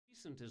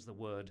recent is the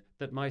word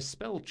that my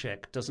spell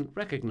check doesn't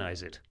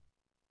recognize it.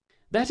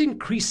 That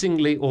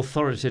increasingly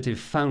authoritative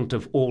fount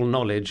of all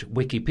knowledge,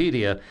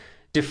 Wikipedia,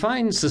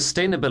 defines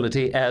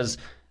sustainability as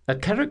a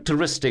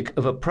characteristic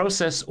of a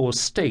process or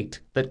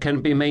state that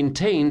can be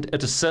maintained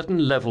at a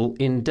certain level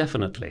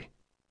indefinitely.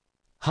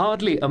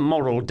 Hardly a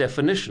moral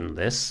definition,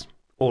 this,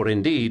 or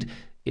indeed,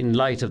 in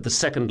light of the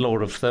second law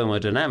of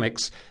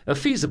thermodynamics, a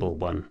feasible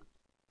one.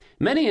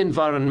 Many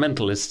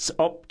environmentalists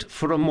opt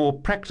for a more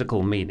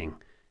practical meaning,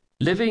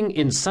 living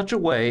in such a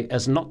way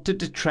as not to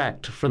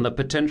detract from the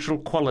potential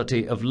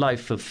quality of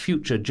life of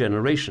future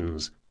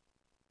generations.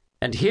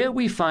 And here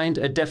we find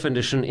a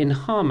definition in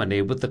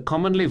harmony with the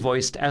commonly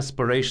voiced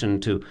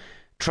aspiration to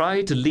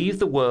try to leave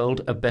the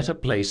world a better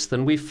place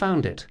than we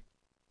found it.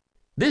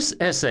 This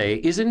essay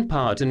is in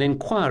part an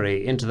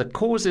inquiry into the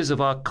causes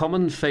of our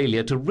common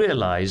failure to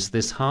realize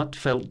this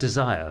heartfelt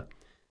desire,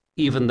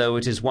 even though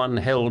it is one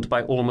held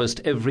by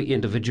almost every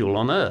individual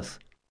on Earth.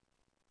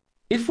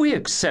 If we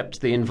accept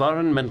the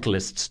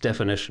environmentalist's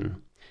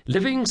definition,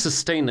 living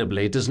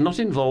sustainably does not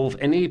involve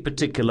any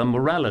particular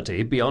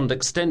morality beyond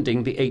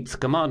extending the eighth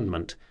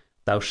commandment,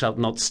 "Thou shalt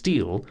not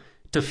steal,"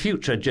 to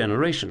future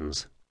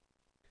generations.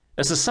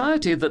 A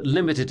society that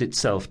limited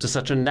itself to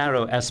such a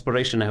narrow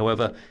aspiration,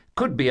 however,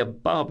 could be a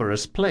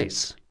barbarous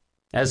place.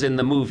 As in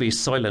the movie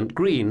Soylent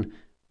Green,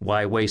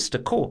 why waste a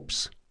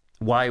corpse?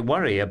 Why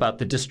worry about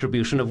the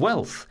distribution of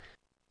wealth?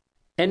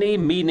 Any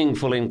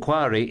meaningful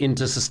inquiry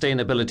into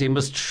sustainability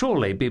must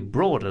surely be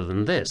broader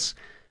than this,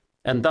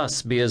 and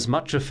thus be as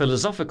much a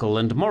philosophical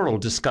and moral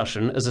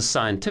discussion as a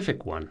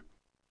scientific one.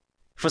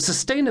 For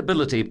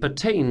sustainability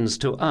pertains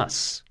to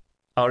us,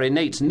 our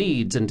innate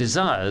needs and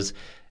desires,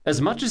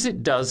 as much as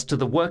it does to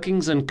the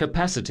workings and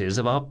capacities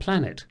of our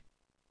planet.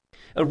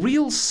 A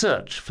real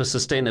search for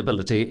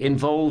sustainability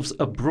involves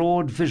a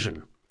broad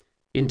vision.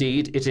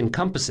 Indeed, it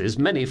encompasses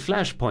many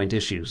flashpoint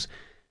issues.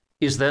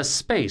 Is there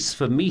space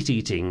for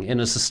meat-eating in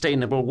a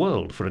sustainable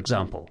world, for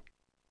example?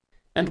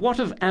 And what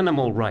of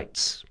animal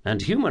rights,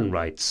 and human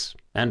rights,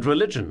 and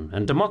religion,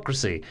 and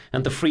democracy,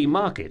 and the free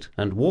market,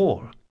 and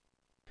war?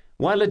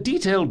 While a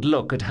detailed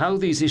look at how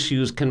these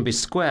issues can be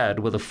squared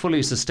with a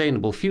fully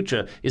sustainable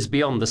future is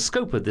beyond the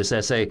scope of this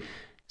essay,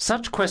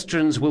 such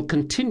questions will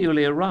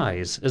continually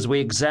arise as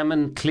we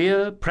examine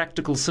clear,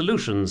 practical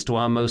solutions to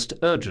our most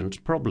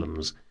urgent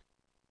problems.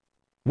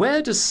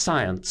 Where does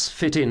science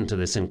fit into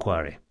this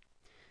inquiry?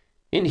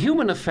 In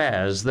human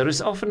affairs, there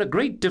is often a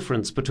great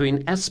difference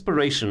between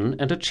aspiration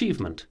and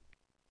achievement.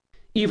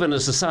 Even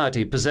a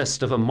society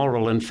possessed of a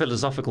moral and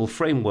philosophical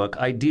framework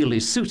ideally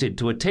suited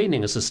to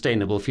attaining a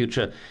sustainable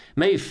future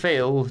may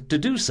fail to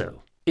do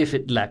so if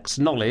it lacks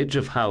knowledge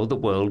of how the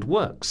world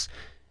works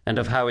and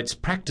of how its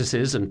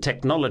practices and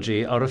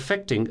technology are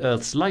affecting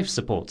Earth's life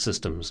support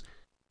systems.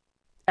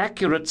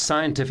 Accurate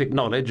scientific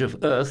knowledge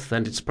of Earth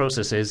and its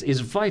processes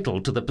is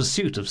vital to the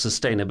pursuit of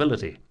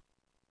sustainability.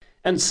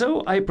 And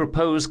so I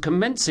propose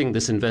commencing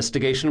this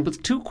investigation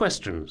with two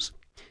questions,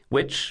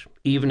 which,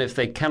 even if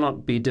they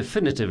cannot be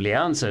definitively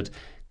answered,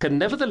 can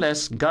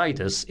nevertheless guide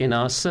us in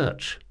our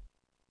search.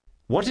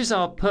 What is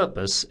our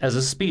purpose as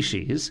a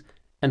species,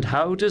 and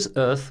how does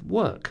Earth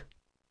work?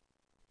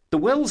 The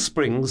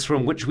wellsprings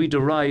from which we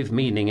derive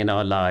meaning in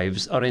our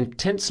lives are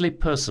intensely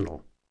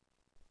personal.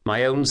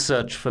 My own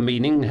search for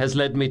meaning has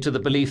led me to the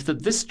belief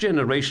that this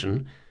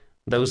generation,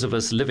 those of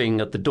us living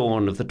at the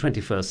dawn of the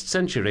 21st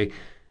century,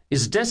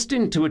 is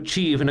destined to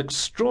achieve an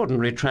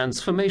extraordinary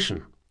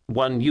transformation,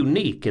 one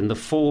unique in the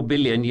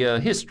 4-billion-year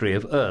history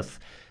of Earth,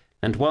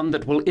 and one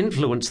that will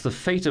influence the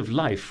fate of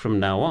life from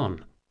now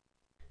on.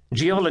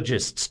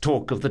 Geologists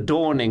talk of the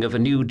dawning of a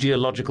new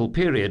geological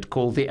period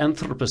called the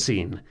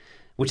Anthropocene,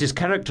 which is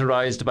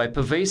characterized by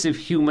pervasive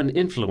human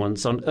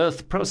influence on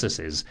Earth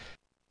processes.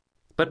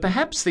 But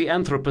perhaps the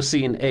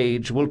Anthropocene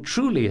age will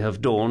truly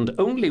have dawned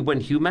only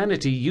when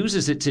humanity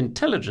uses its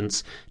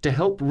intelligence to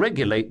help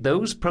regulate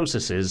those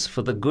processes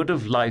for the good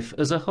of life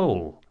as a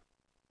whole.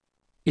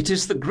 It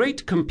is the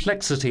great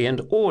complexity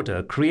and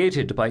order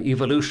created by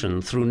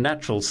evolution through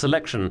natural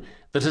selection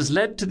that has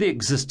led to the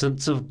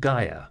existence of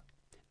Gaia,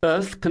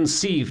 Earth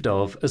conceived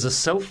of as a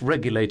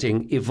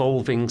self-regulating,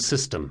 evolving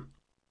system.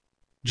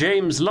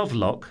 James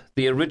Lovelock,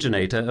 the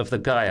originator of the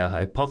Gaia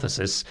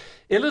hypothesis,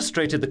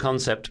 illustrated the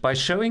concept by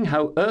showing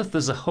how Earth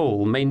as a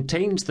whole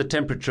maintains the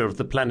temperature of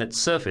the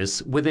planet's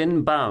surface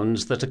within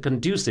bounds that are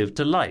conducive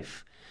to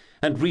life,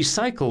 and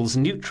recycles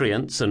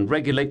nutrients and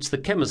regulates the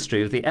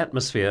chemistry of the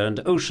atmosphere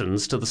and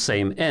oceans to the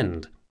same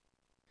end.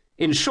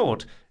 In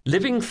short,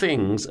 living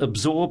things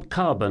absorb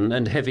carbon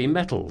and heavy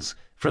metals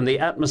from the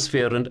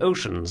atmosphere and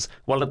oceans,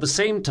 while at the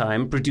same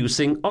time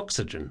producing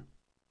oxygen.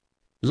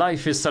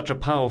 Life is such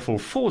a powerful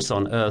force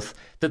on Earth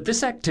that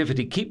this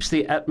activity keeps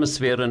the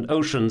atmosphere and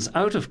oceans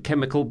out of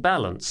chemical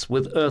balance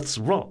with Earth's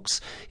rocks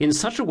in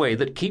such a way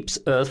that keeps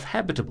Earth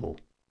habitable.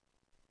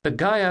 The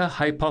Gaia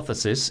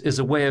hypothesis is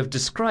a way of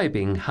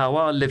describing how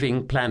our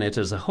living planet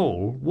as a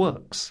whole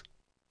works.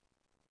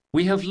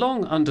 We have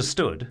long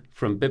understood,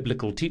 from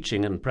biblical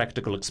teaching and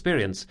practical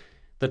experience,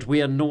 that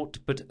we are naught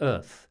but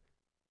earth,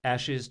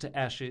 ashes to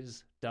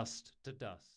ashes, dust to dust.